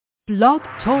Blog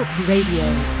Talk Radio.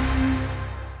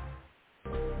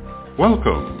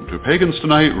 Welcome to Pagans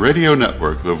Tonight Radio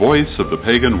Network, the voice of the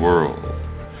pagan world.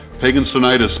 Pagans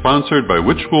Tonight is sponsored by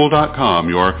witchschool.com,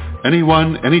 your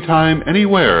anyone, anytime,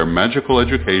 anywhere magical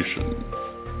education.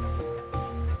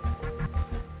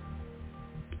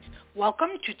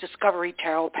 Welcome to Discovery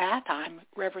Tarot Path. I'm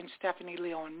Reverend Stephanie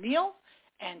Leon Neal,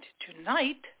 and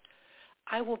tonight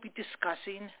I will be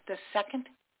discussing the second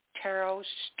tarot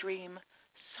stream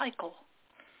cycle.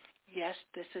 Yes,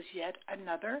 this is yet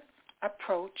another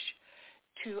approach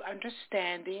to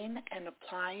understanding and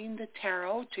applying the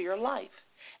tarot to your life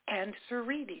and through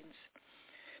readings.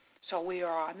 So we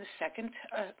are on the second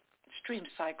stream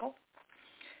cycle,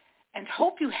 and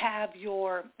hope you have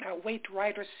your Waite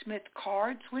Rider Smith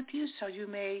cards with you so you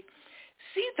may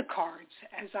see the cards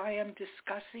as I am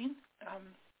discussing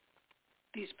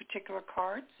these particular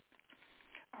cards.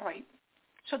 All right.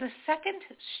 So the second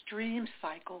stream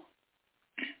cycle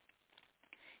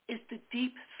is the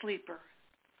deep sleeper.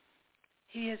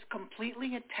 He is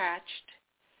completely attached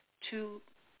to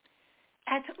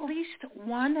at least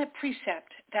one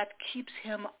precept that keeps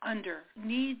him under,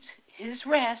 needs his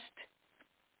rest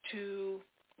to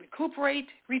recuperate,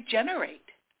 regenerate.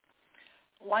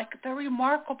 Like the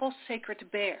remarkable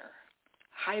sacred bear,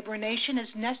 hibernation is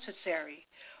necessary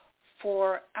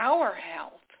for our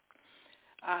health.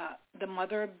 The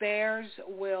mother bears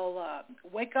will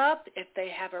wake up if they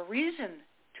have a reason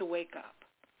to wake up.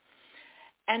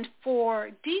 And for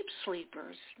deep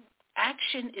sleepers,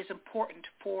 action is important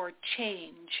for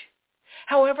change.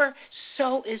 However,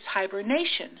 so is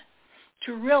hibernation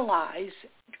to realize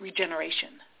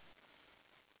regeneration.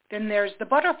 Then there's the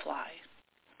butterfly.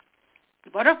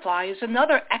 The butterfly is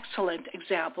another excellent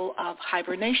example of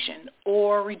hibernation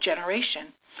or regeneration,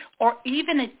 or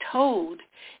even a toad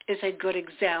is a good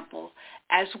example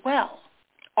as well,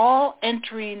 all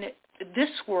entering this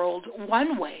world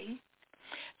one way,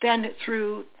 then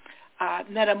through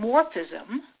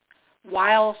metamorphism,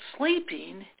 while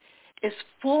sleeping, is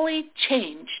fully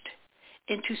changed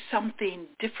into something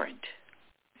different.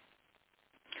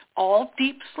 All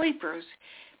deep sleepers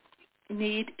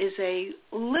need is a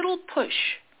little push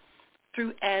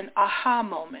through an aha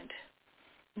moment,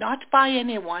 not by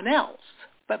anyone else,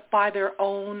 but by their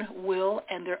own will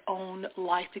and their own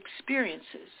life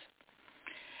experiences.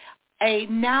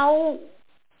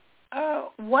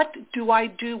 What do I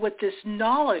do with this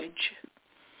knowledge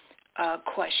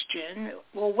question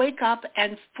will wake up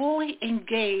and fully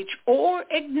engage or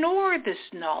ignore this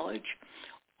knowledge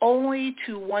only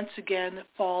to once again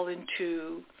fall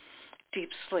into deep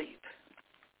sleep.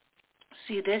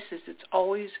 See, this is it's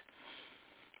always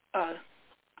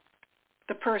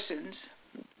the person's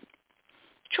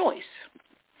choice.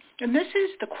 And this is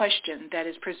the question that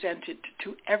is presented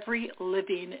to every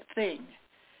living thing.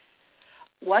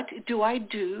 What do I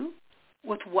do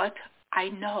with what I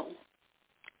know?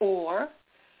 Or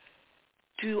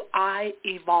do I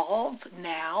evolve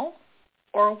now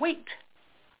or wait?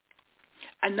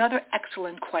 Another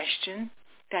excellent question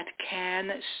that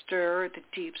can stir the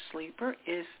deep sleeper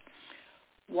is,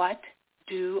 what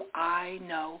do I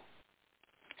know?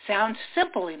 Sounds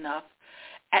simple enough.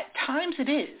 At times it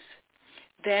is.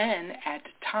 Then at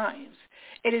times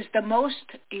it is the most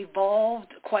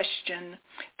evolved question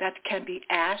that can be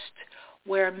asked,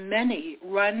 where many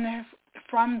run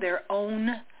from their own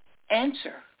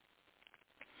answer.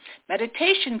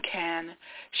 Meditation can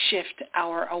shift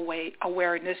our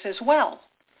awareness as well.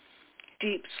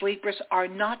 Deep sleepers are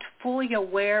not fully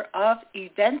aware of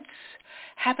events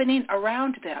happening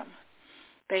around them.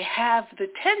 They have the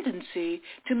tendency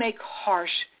to make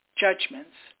harsh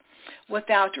judgments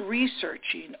without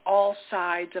researching all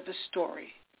sides of a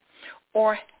story,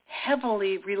 or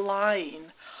heavily relying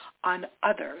on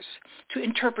others to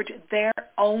interpret their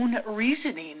own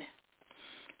reasoning.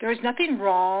 There is nothing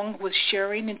wrong with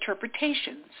sharing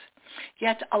interpretations,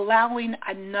 yet allowing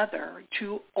another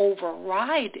to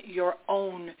override your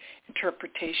own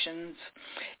interpretations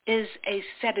is a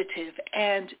sedative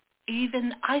and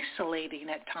even isolating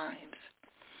at times.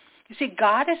 You see,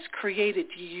 God has created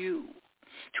you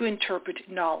to interpret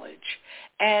knowledge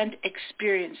and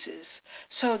experiences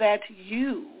so that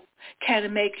you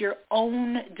can make your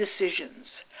own decisions,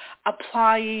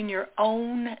 applying your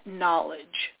own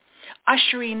knowledge,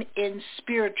 ushering in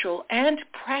spiritual and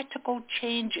practical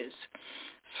changes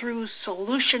through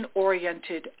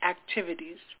solution-oriented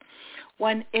activities.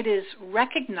 When it is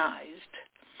recognized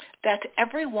that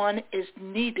everyone is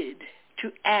needed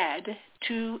to add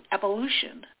to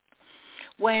evolution,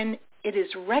 when it is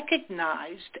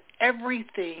recognized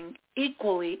everything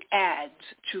equally adds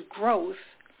to growth,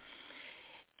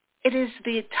 It is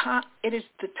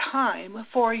the time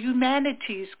for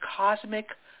humanity's cosmic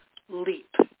leap.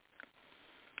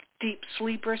 Deep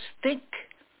sleepers think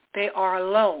they are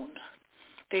alone.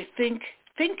 They think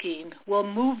thinking will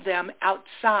move them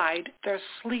outside their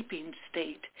sleeping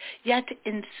state. Yet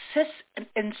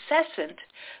incessant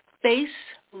base,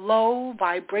 low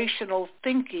vibrational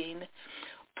thinking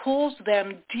pulls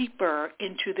them deeper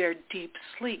into their deep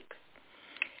sleep.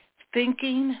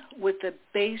 Thinking with the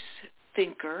base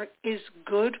thinker is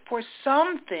good for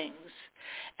some things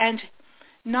and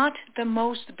not the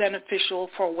most beneficial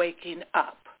for waking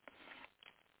up,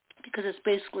 because it's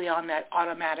basically on that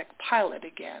automatic pilot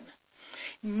again.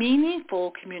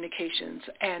 Meaningful communications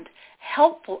and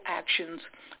helpful actions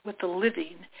with the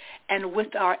living and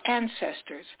with our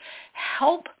ancestors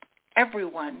help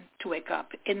everyone to wake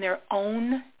up in their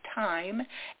own time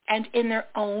and in their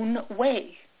own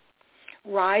way.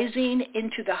 Rising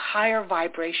into the higher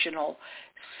vibrational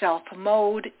self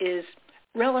mode is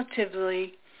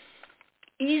relatively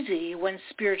easy when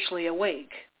spiritually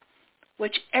awake,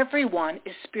 which everyone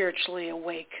is spiritually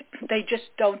awake. They just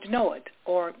don't know it,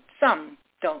 or some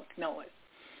don't know it,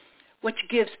 which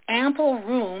gives ample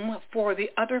room for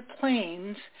the other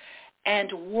planes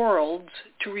and worlds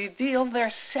to reveal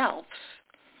their selves.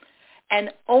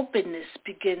 And openness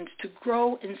begins to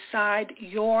grow inside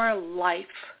your life.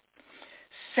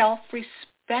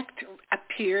 Self-respect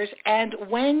appears, and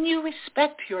when you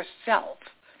respect yourself,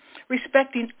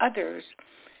 respecting others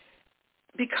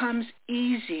becomes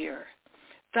easier.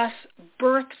 Thus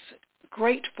births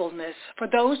gratefulness for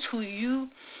those who you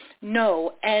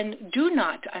know and do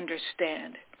not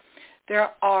understand.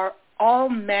 There are all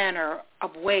manner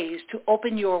of ways to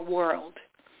open your world.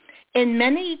 In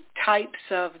many types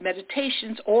of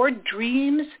meditations or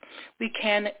dreams, we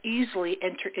can easily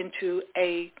enter into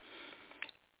a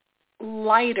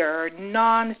lighter,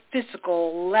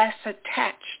 non-physical, less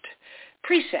attached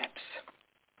precepts,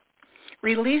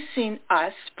 releasing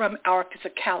us from our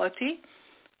physicality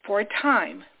for a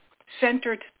time,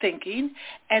 centered thinking,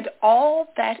 and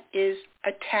all that is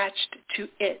attached to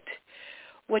it,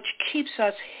 which keeps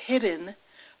us hidden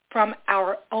from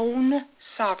our own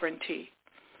sovereignty.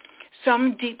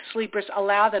 Some deep sleepers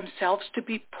allow themselves to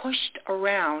be pushed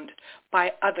around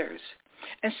by others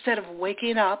instead of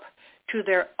waking up to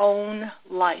their own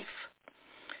life.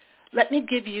 Let me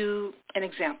give you an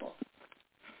example.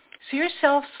 See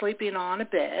yourself sleeping on a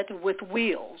bed with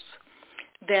wheels.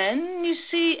 Then you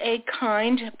see a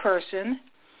kind person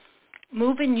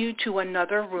moving you to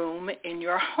another room in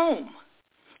your home.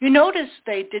 You notice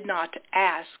they did not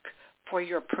ask for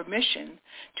your permission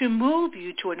to move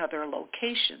you to another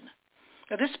location.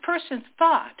 Now, this person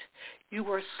thought you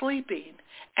were sleeping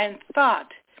and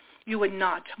thought you would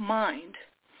not mind.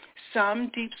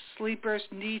 Some deep sleepers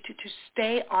need to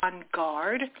stay on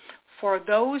guard for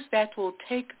those that will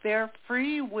take their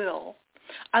free will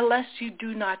unless you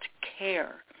do not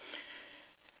care.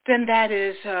 Then that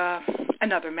is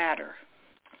another matter.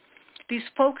 These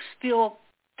folks feel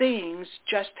things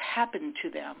just happen to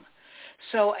them.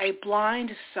 So a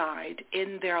blind side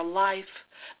in their life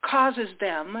causes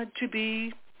them to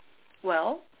be,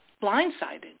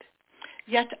 blindsided.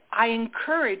 Yet I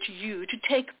encourage you to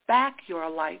take back your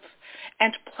life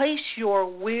and place your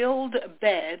willed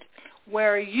bed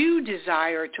where you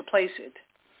desire to place it.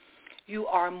 You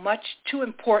are much too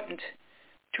important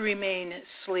to remain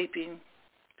sleeping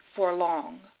for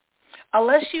long.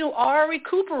 Unless you are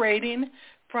recuperating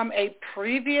from a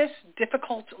previous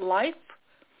difficult life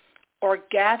or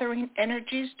gathering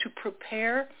energies to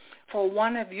prepare for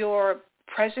one of your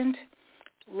present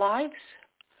lives,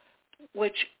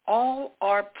 which all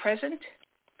are present,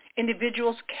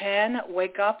 individuals can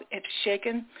wake up if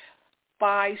shaken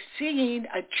by seeing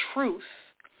a truth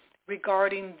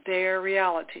regarding their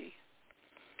reality.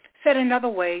 Said another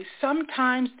way,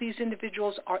 sometimes these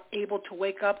individuals are able to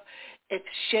wake up if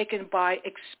shaken by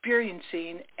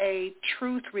experiencing a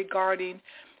truth regarding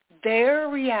their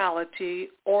reality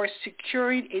or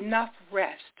securing enough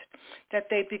rest that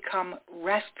they become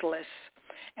restless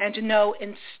and know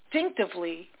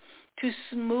instinctively to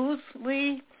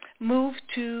smoothly move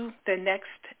to the next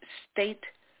state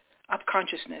of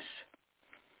consciousness.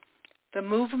 The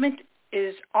movement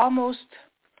is almost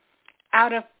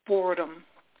out of boredom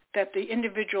that the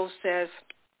individual says,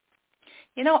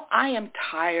 I am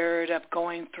tired of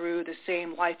going through the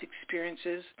same life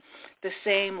experiences, the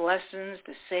same lessons,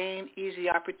 the same easy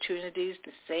opportunities,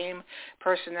 the same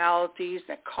personalities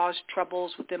that cause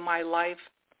troubles within my life.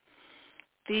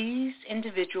 These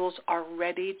individuals are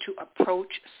ready to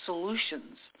approach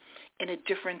solutions in a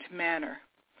different manner,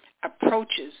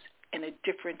 approaches in a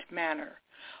different manner,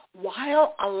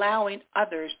 while allowing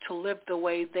others to live the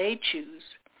way they choose,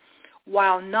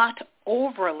 while not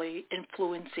overly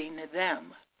influencing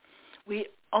them. We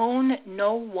own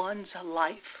no one's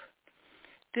life.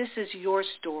 This is your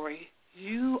story.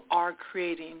 You are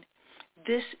creating.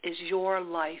 This is your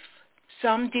life.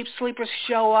 Some deep sleepers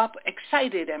show up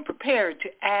excited and prepared to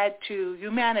add to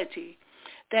humanity.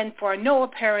 Then, for no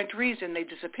apparent reason, they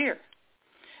disappear.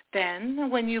 Then,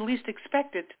 when you least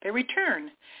expect it, they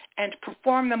return and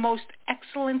perform the most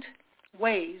excellent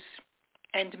ways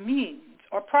and means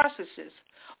or processes,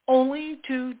 only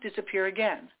to disappear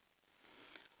again.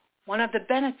 One of the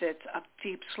benefits of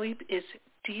deep sleep is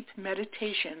deep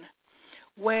meditation,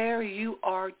 where you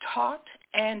are taught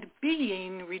and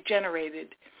being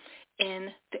regenerated in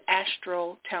the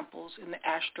astral temples, in the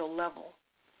astral level.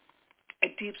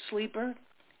 A deep sleeper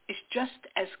is just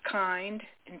as kind,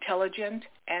 intelligent,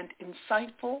 and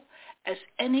insightful as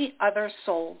any other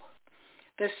soul.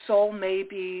 This soul may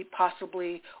be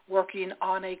possibly working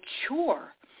on a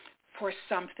cure for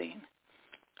something,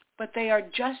 but they are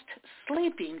just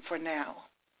sleeping for now.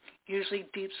 Usually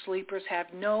deep sleepers have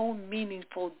no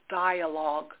meaningful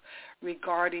dialogue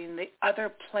regarding the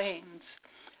other planes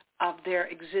of their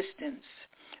existence.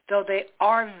 Though they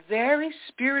are very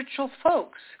spiritual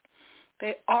folks,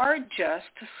 they are just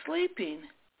sleeping.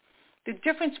 The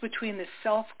difference between the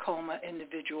self-coma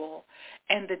individual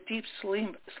and the deep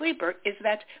sleeper is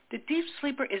that the deep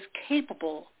sleeper is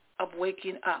capable of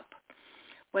waking up.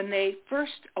 When they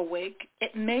first awake,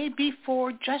 it may be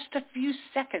for just a few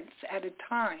seconds at a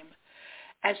time.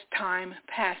 As time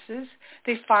passes,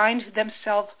 they find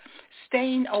themselves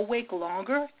staying awake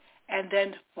longer and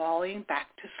then falling back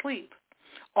to sleep.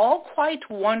 All quite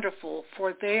wonderful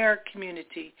for their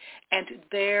community and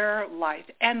their life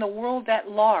and the world at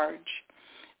large.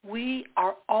 We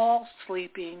are all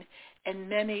sleeping in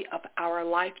many of our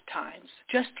lifetimes,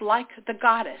 just like the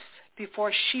goddess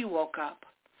before she woke up.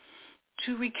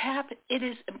 To recap, it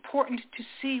is important to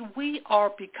see we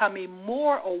are becoming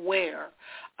more aware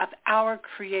of our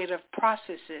creative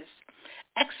processes,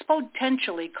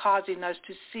 exponentially causing us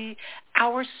to see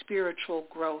our spiritual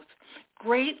growth,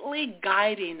 greatly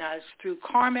guiding us through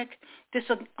karmic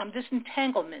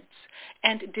disentanglements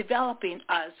and developing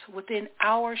us within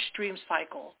our stream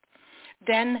cycle,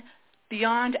 then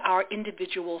beyond our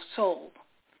individual soul.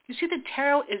 You see, the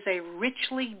tarot is a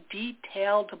richly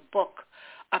detailed book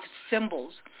of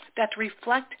symbols that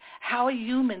reflect how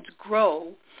humans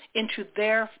grow into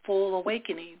their full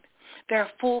awakening, their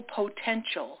full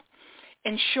potential,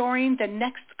 ensuring the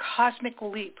next cosmic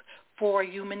leap for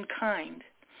humankind.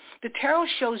 The tarot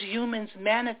shows humans'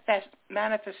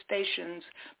 manifestations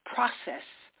process,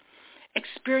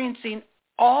 experiencing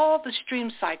all the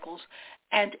stream cycles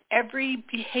and every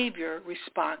behavior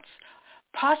response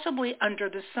possibly under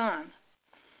the sun,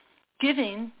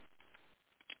 giving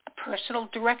personal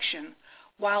direction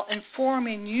while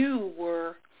informing you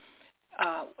where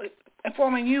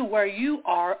you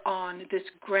are on this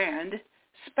grand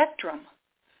spectrum.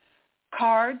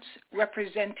 Cards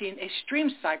representing a stream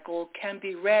cycle can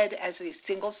be read as a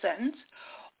single sentence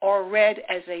or read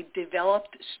as a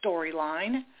developed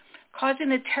storyline, causing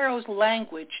the tarot's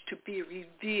language to be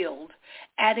revealed,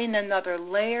 adding another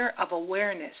layer of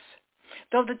awareness.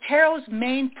 Though the tarot's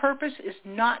main purpose is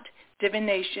not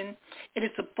divination, it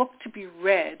is a book to be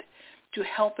read to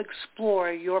help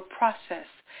explore your process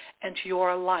and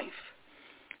your life.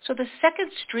 So the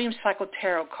second stream cycle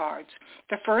tarot cards.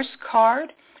 The first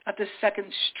card of the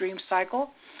second stream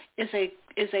cycle is a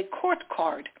court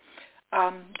card,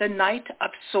 the Knight of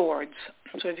Swords.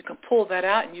 So if you can pull that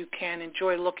out, and you can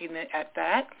enjoy looking at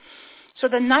that. So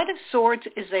the Knight of Swords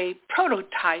is a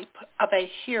prototype of a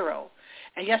hero.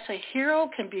 And yes, a hero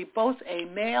can be both a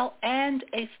male and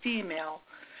a female,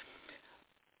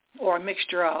 or a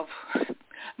mixture of.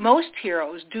 Most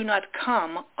heroes do not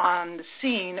come on the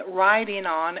scene riding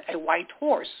on a white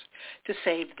horse to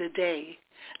save the day.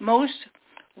 Most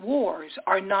wars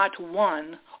are not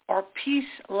won or peace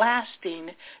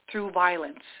lasting through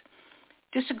violence.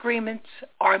 Disagreements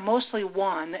are mostly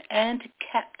won and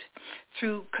kept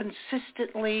through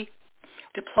consistently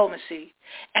diplomacy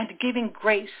and giving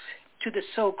grace to the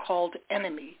so-called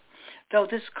enemy, though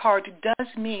this card does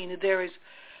mean there is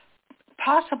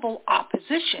possible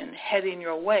opposition heading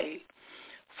your way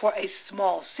for a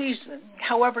small season.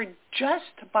 However,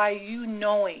 just by you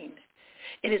knowing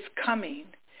it is coming,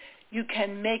 you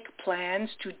can make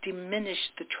plans to diminish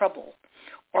the trouble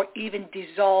or even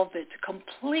dissolve it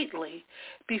completely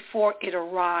before it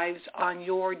arrives on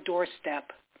your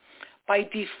doorstep by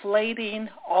deflating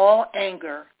all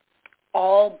anger,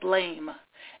 all blame,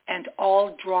 and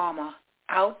all drama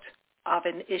out of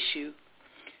an issue.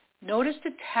 Notice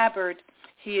the tabard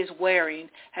he is wearing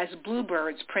has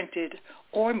bluebirds printed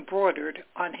or embroidered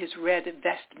on his red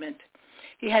vestment.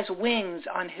 He has wings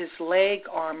on his leg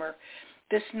armor.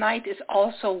 This knight is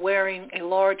also wearing a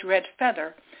large red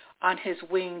feather on his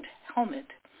winged helmet.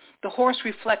 The horse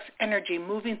reflects energy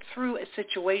moving through a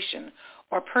situation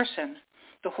or person.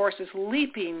 The horse is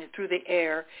leaping through the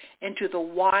air into the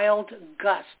wild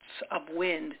gusts of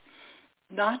wind,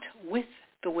 not with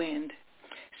the wind.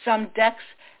 Some decks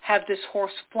have this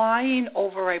horse flying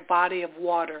over a body of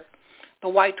water. The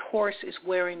white horse is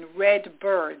wearing red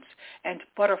birds and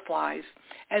butterflies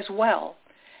as well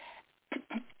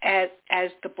as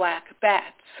the black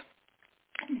bats.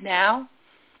 Now,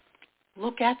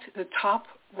 look at the top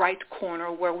right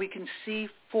corner where we can see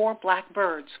 4 black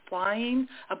birds flying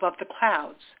above the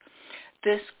clouds.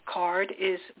 This card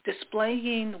is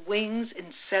displaying wings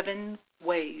in 7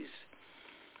 ways.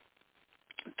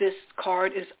 This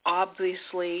card is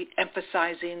obviously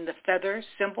emphasizing the feather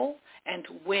symbol and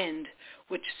wind,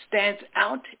 which stands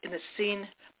out in the scene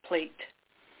plate.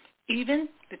 Even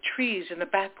the trees in the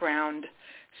background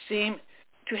seem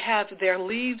to have their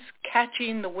leaves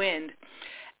catching the wind,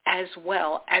 as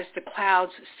well as the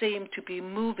clouds seem to be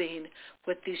moving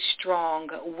with these strong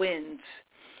winds.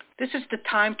 This is the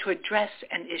time to address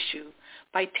an issue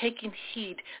by taking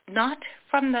heed not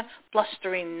from the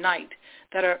blustering knight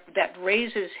that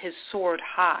raises his sword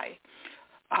high,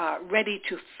 ready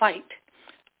to fight,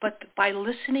 but by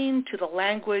listening to the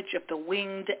language of the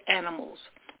winged animals,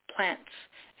 plants,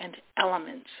 and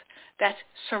elements that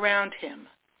surround him,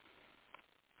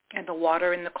 and the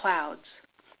water and the clouds.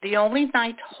 The only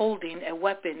knight holding a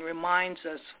weapon reminds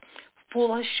us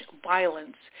foolish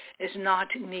violence is not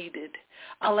needed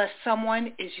unless someone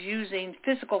is using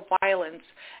physical violence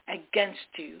against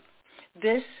you.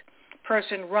 This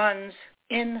person runs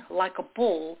in like a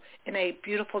bull in a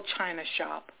beautiful china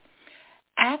shop.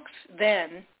 Acts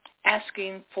then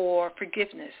asking for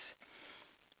forgiveness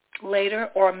later,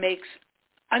 or makes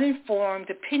uninformed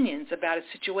opinions about a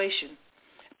situation,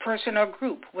 person, or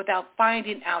group without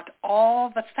finding out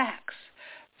all the facts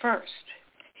first.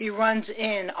 He runs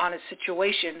in on a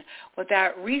situation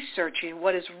without researching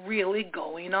what is really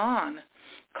going on,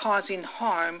 causing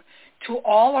harm to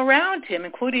all around him,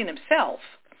 including himself.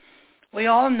 We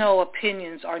all know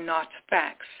opinions are not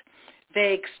facts.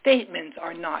 Vague statements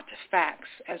are not facts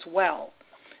as well.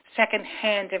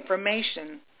 Second-hand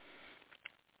information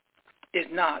is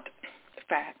not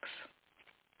facts.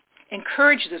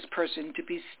 Encourage this person to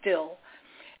be still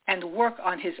and work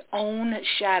on his own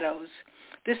shadows.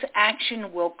 This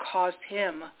action will cause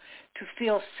him to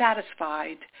feel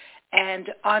satisfied and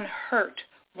unhurt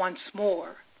once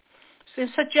more. So,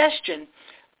 suggestion,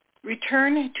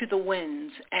 return to the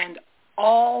winds and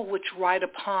all which ride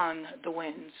upon the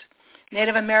winds.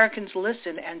 Native Americans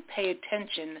listen and pay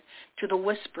attention to the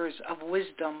whispers of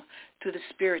wisdom to the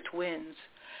spirit winds.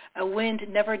 A wind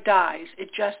never dies. It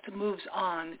just moves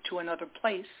on to another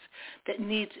place that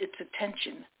needs its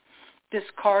attention. This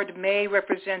card may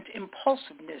represent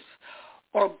impulsiveness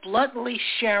or bluntly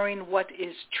sharing what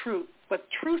truth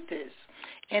is,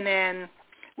 in an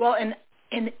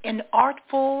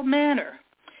artful manner.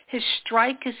 His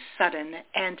strike is sudden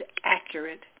and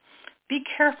accurate. Be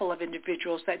careful of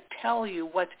individuals that tell you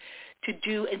what to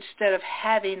do instead of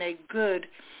having a good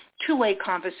two-way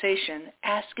conversation,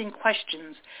 asking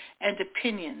questions and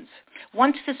opinions.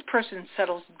 Once this person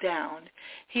settles down,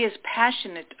 he is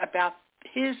passionate about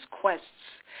his quests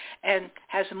and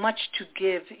has much to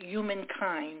give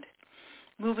humankind.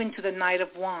 Moving to the Knight of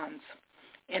Wands.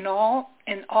 In all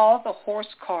the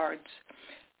horse cards,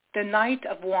 the Knight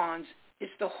of Wands is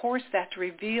the horse that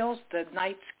reveals the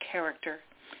knight's character.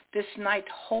 This knight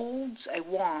holds a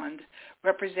wand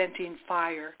representing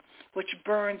fire, which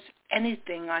burns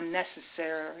anything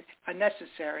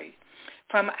unnecessary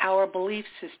from our belief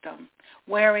system,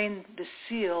 wearing the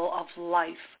seal of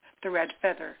life, the red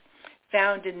feather,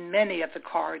 found in many of the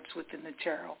cards within the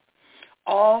tarot.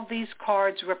 All these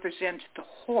cards represent the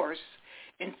horse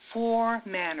in 4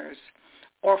 manners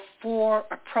or 4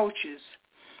 approaches.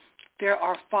 There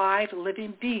are 5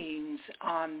 living beings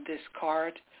on this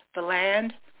card: the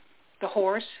land, the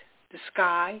horse, the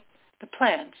sky, the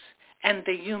plants, and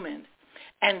the human,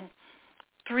 and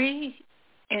 3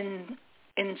 in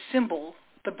symbol: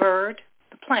 the bird,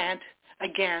 the plant,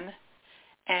 again,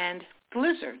 and the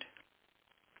lizard.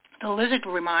 The lizard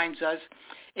reminds us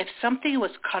if something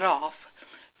was cut off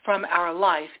from our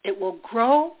life, it will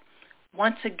grow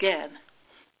once again.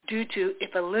 Due to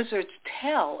if a lizard's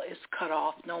tail is cut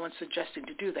off, no one's suggesting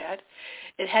to do that,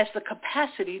 it has the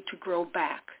capacity to grow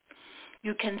back.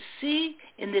 You can see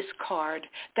in this card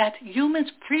that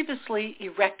humans previously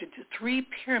erected 3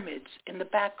 pyramids in the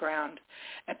background.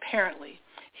 Apparently,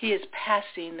 he is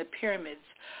passing the pyramids,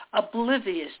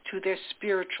 oblivious to their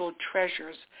spiritual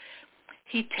treasures.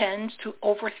 He tends to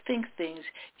overthink things,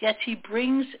 yet he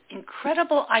brings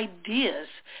incredible ideas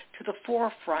to the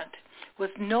forefront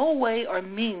with no way or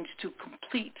means to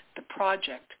complete the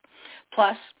project.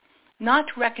 Plus, not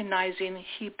recognizing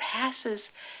he passes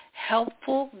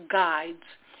helpful guides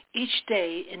each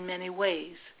day in many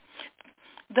ways.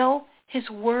 Though his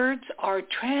words are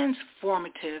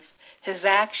transformative, his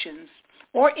actions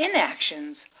or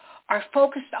inactions are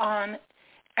focused on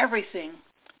everything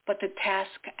but the task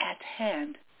at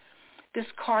hand. This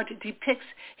card depicts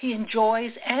he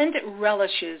enjoys and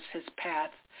relishes his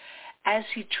path as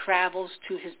he travels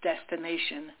to his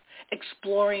destination,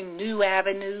 exploring new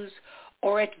avenues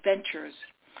or adventures.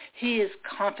 He is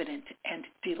confident and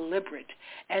deliberate,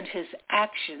 and his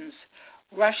actions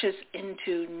rushes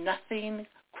into nothing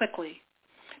quickly.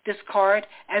 This card,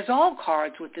 as all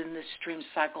cards within this stream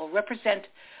cycle, represent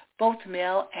both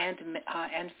male and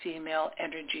female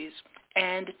energies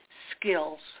and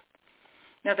skills.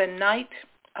 Now, the Knight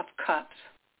of Cups.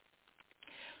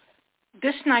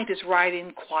 This knight is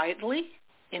riding quietly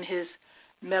in his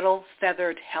metal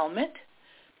feathered helmet,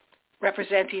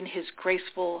 representing his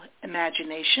graceful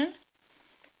imagination.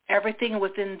 Everything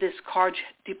within this card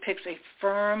depicts a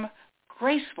firm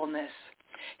gracefulness.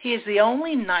 He is the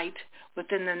only knight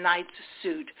within the knight's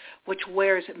suit which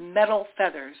wears metal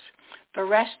feathers. The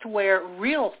rest wear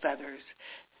real feathers.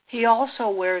 He also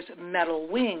wears metal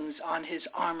wings on his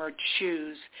armored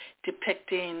shoes,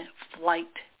 depicting flight.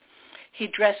 He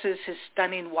dresses his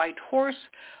stunning white horse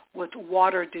with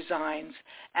water designs,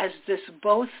 as this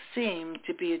both seem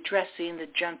to be addressing the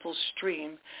gentle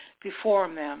stream before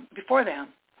them.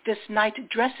 This knight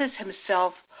dresses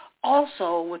himself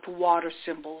also with water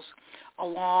symbols,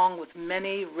 along with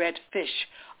many red fish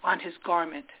on his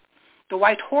garment. The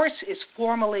white horse is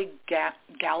formally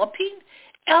galloping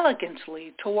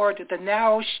elegantly toward the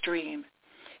narrow stream.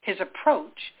 His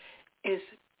approach is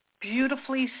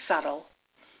beautifully subtle.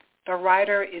 The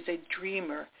rider is a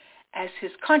dreamer, as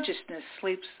his consciousness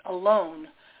sleeps alone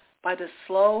by the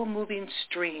slow-moving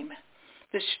stream.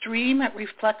 The stream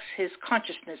reflects his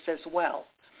consciousness as well.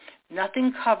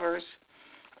 Nothing covers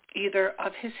either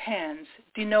of his hands,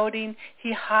 denoting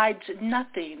he hides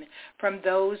nothing from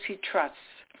those he trusts.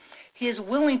 He is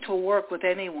willing to work with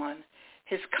anyone.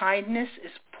 His kindness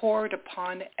is poured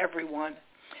upon everyone.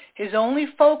 His only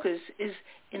focus is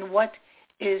in what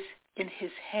is in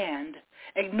his hand,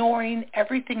 ignoring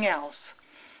everything else.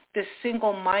 This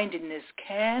single-mindedness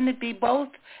can be both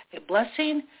a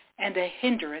blessing and a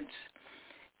hindrance.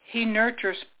 He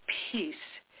nurtures peace.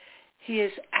 He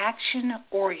is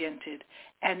action-oriented,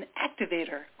 an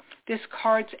activator. This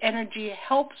card's energy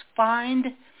helps find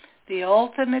the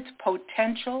ultimate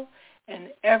potential in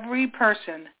every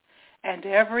person and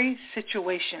every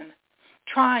situation,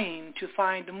 trying to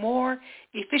find more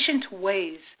efficient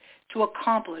ways to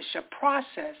accomplish a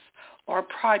process or a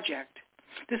project.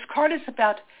 This card is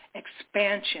about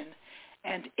expansion.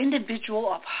 An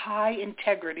individual of high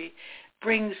integrity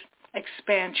brings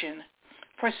expansion.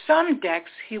 For some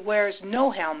decks, he wears no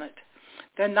helmet.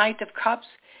 The Knight of Cups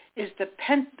is the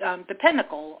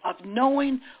pinnacle of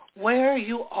knowing where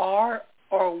you are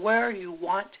or where you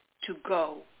want to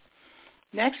go.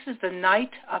 Next is the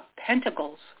Knight of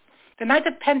Pentacles. The Knight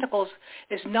of Pentacles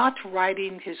is not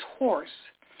riding his horse.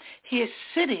 He is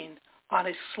sitting on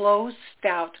a slow,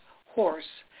 stout horse,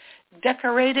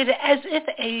 decorated as if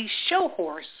a show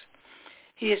horse.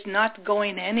 He is not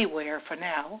going anywhere for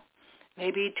now,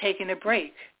 maybe taking a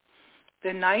break.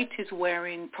 The knight is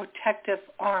wearing protective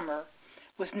armor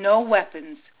with no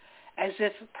weapons, as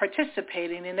if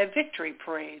participating in a victory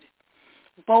parade.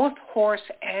 Both horse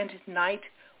and knight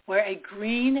wear a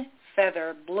green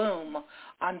feather bloom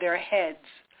on their heads.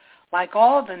 Like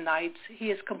all the knights, he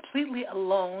is completely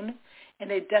alone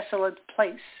in a desolate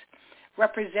place,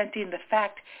 representing the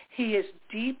fact he is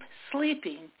deep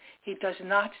sleeping. He does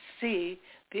not see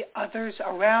the others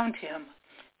around him,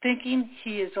 thinking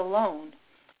he is alone,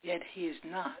 yet he is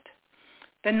not.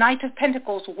 The Knight of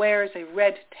Pentacles wears a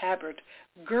red tabard,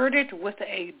 girded with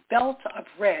a belt of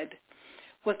red.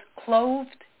 With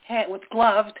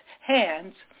gloved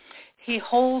hands, he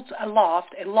holds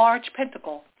aloft a large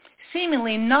pentacle.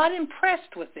 Seemingly not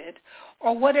impressed with it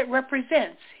or what it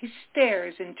represents, he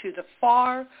stares into the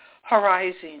far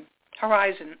horizon.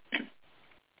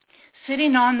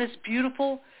 Sitting on this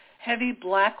beautiful, heavy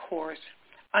black horse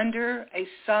under a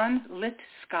sun-lit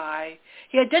sky,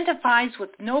 he identifies with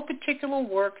no particular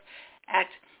work at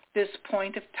this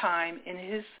point of time in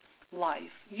his life.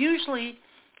 Usually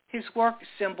his work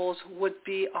symbols would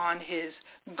be on his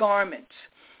garments.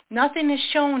 Nothing is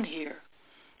shown here,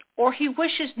 or he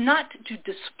wishes not to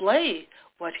display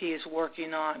what he is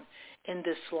working on in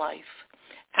this life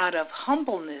out of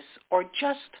humbleness or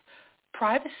just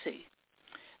privacy.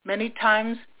 Many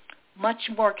times, much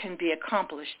more can be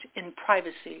accomplished in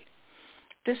privacy.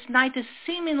 This knight is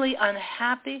seemingly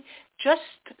unhappy. Just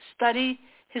study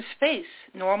his face.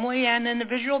 Normally, an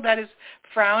individual that is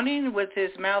frowning with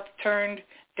his mouth turned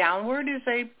downward is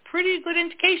a pretty good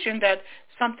indication that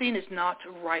something is not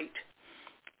right.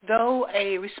 Though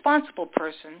a responsible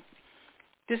person,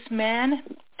 this man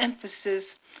emphasis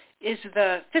is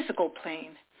the physical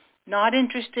plane, not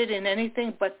interested in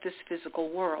anything but this physical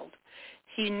world.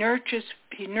 He nurtures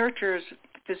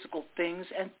physical things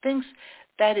and thinks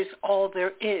that is all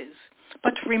there is.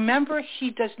 But remember,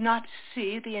 he does not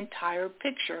see the entire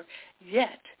picture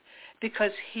yet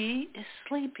because he is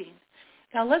sleeping.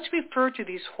 Now let's refer to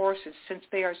these horses since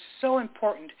they are so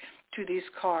important to these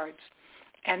cards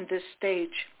and this stage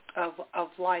of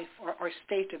life or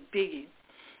state of being.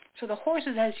 So the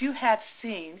horses, as you have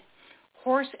seen,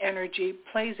 horse energy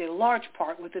plays a large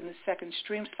part within the second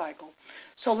stream cycle.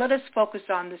 So let us focus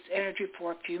on this energy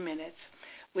for a few minutes.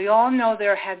 We all know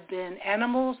there have been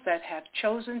animals that have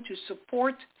chosen to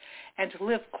support and to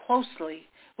live closely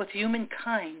with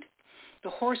humankind.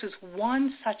 The horse is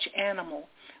one such animal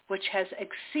which has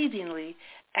exceedingly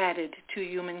added to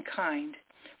humankind.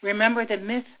 Remember the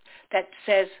myth that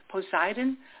says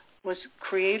Poseidon was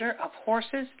creator of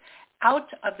horses? Out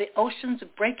of the ocean's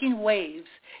breaking waves,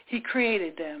 he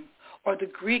created them. Or the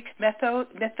Greek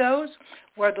mythos,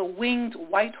 where the winged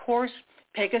white horse,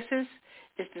 Pegasus,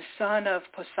 is the son of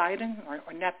Poseidon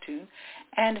or Neptune,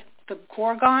 and the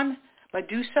Gorgon,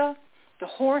 Medusa, the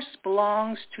horse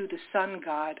belongs to the sun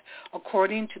god,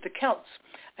 according to the Celts,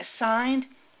 assigned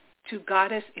to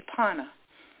goddess Epona,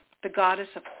 the goddess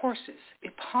of horses.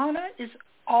 Epona is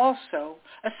also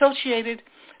associated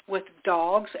with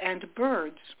dogs and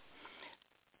birds,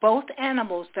 both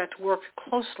animals that work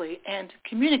closely and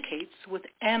communicates with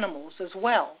animals as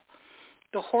well.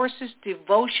 The horse's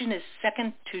devotion is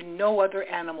second to no other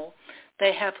animal.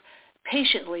 They have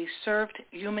patiently served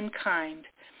humankind,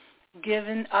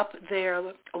 given up their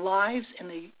lives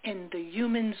in the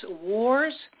humans'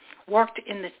 wars, worked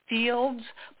in the fields,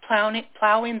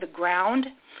 plowing the ground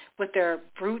with their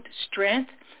brute strength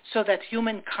so that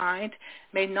humankind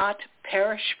may not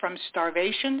perish from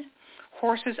starvation.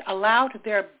 Horses allowed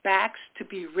their backs to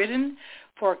be ridden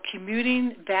for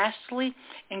commuting, vastly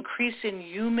increasing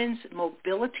humans'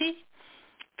 mobility.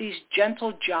 These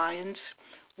gentle giants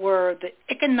were the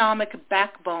economic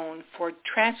backbone for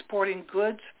transporting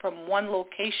goods from one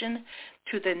location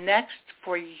to the next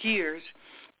for years.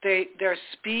 Their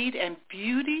speed and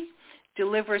beauty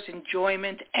delivers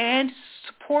enjoyment and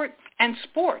support and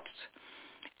sports.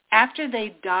 After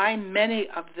they die, many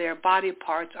of their body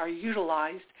parts are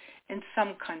utilized in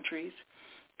some countries.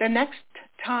 The next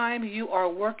time you are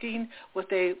working with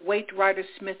a Waite Rider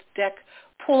Smith deck,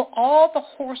 pull all the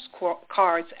horse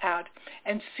cards out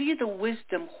and see the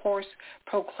wisdom horse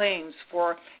proclaims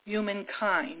for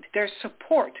humankind, their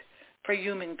support for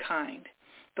humankind.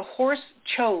 The horse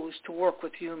chose to work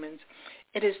with humans.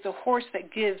 It is the horse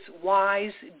that gives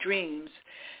wise dreams,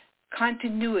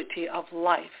 continuity of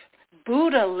life.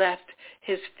 Buddha left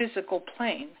his physical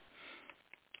plane,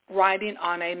 riding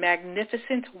on a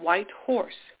magnificent white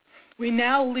horse. We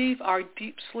now leave our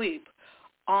deep sleep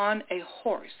on a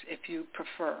horse, if you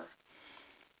prefer.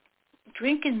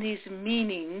 Drink in these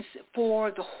meanings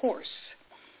for the horse.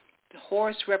 The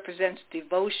horse represents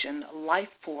devotion, life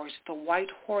force. The white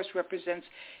horse represents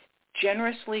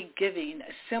generously giving,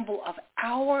 a symbol of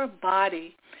our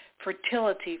body,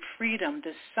 fertility, freedom,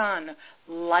 the sun,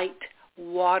 light,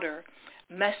 water,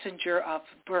 messenger of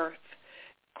birth,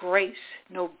 grace,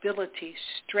 nobility,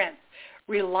 strength,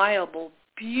 reliable,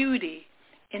 beauty,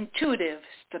 intuitive,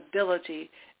 stability,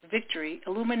 victory,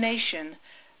 illumination,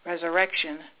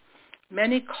 resurrection.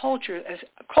 Many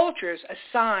cultures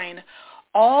assign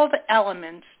all the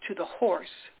elements to the horse.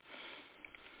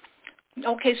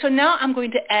 Okay, so now I'm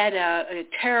going to add a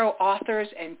tarot authors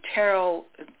and tarot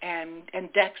and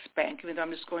decks bank, even though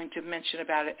I'm just going to mention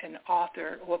about it, an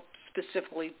author, or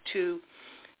specifically two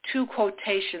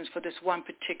quotations for this one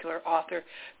particular author,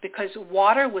 because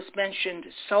water was mentioned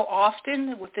so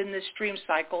often within this stream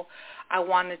cycle. I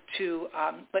wanted to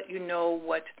let you know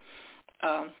what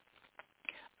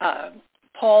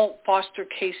Paul Foster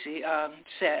Casey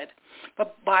said.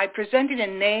 But by presenting a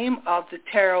name of the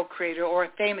tarot creator or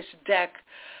a famous deck,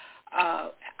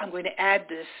 I'm going to add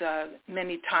this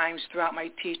many times throughout my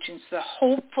teachings that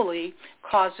hopefully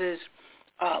causes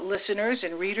listeners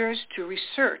and readers to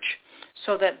research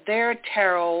so that their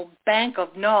tarot bank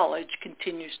of knowledge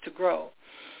continues to grow.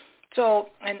 So,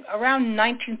 and around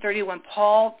 1931,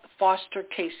 Paul Foster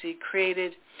Casey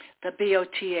created the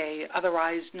BOTA,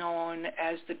 otherwise known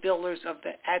as the Builders of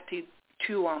the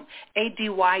Adytum,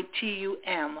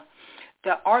 Adytum.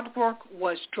 The artwork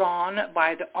was drawn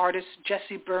by the artist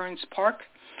Jesse Burns Park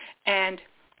and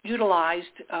utilized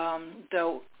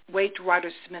the Waite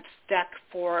Rider Smith's deck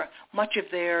for much of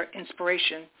their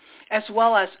inspiration, as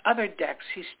well as other decks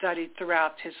he studied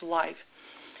throughout his life.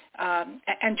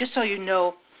 And just so you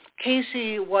know,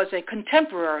 Casey was a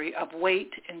contemporary of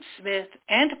Waite and Smith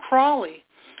and Crawley,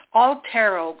 all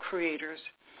tarot creators.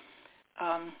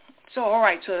 So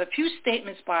a few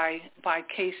statements by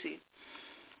Casey.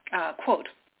 Quote,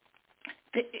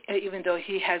 even though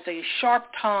he has a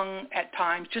sharp tongue at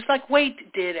times, just like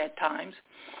Waite did at times,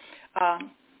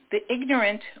 the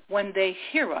ignorant, when they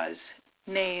hear us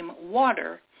name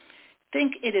water,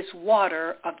 think it is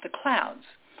water of the clouds.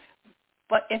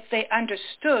 But if they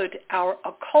understood our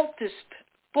occultist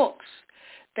books,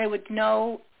 they would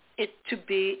know it to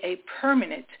be a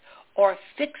permanent or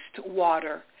fixed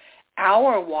water.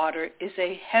 Our water is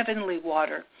a heavenly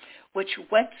water, which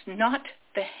wets not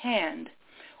the hand.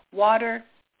 Water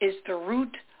is the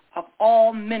root of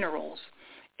all minerals.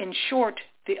 In short,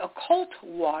 the occult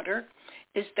water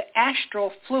is the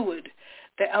astral fluid,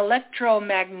 the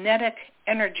electromagnetic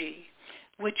energy,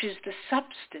 which is the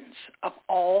substance of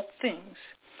all things.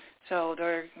 So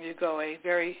there you go, a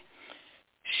very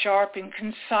sharp and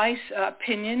concise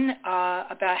opinion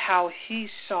about how he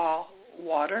saw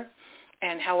water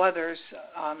and how others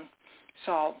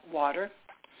saw water.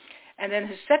 And then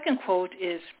his second quote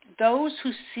is, those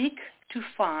who seek to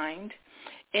find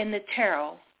in the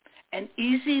tarot an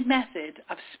easy method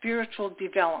of spiritual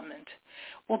development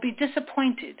will be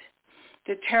disappointed.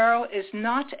 The tarot is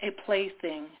not a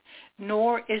plaything,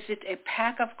 nor is it a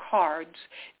pack of cards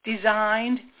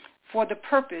designed for the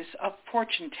purpose of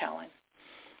fortune-telling.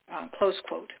 Close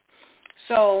quote.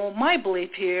 So my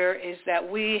belief here is that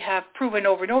we have proven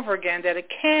over and over again that it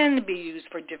can be used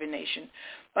for divination.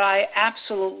 But I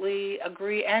absolutely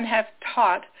agree and have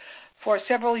taught for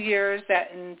several years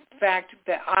that, in fact,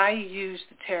 that I use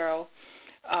the tarot,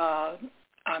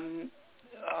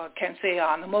 can't say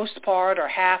on the most part or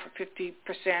half or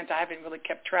 50%. I haven't really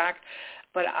kept track.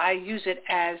 But I use it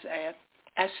as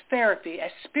therapy,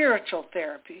 as spiritual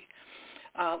therapy.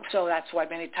 So that's why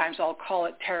many times I'll call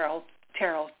it tarot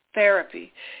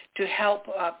therapy, to help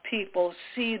people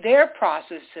see their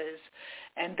processes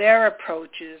and their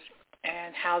approaches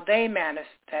and how they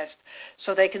manifest,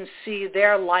 so they can see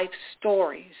their life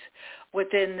stories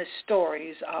within the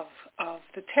stories of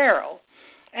the tarot.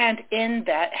 And in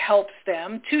that helps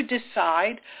them to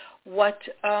decide what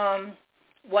to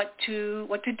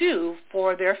do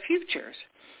for their futures.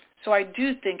 So I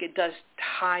do think it does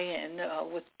tie in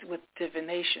with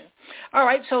divination. All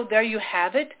right, so there you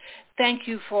have it. Thank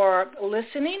you for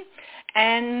listening.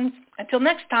 And until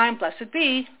next time, blessed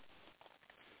be.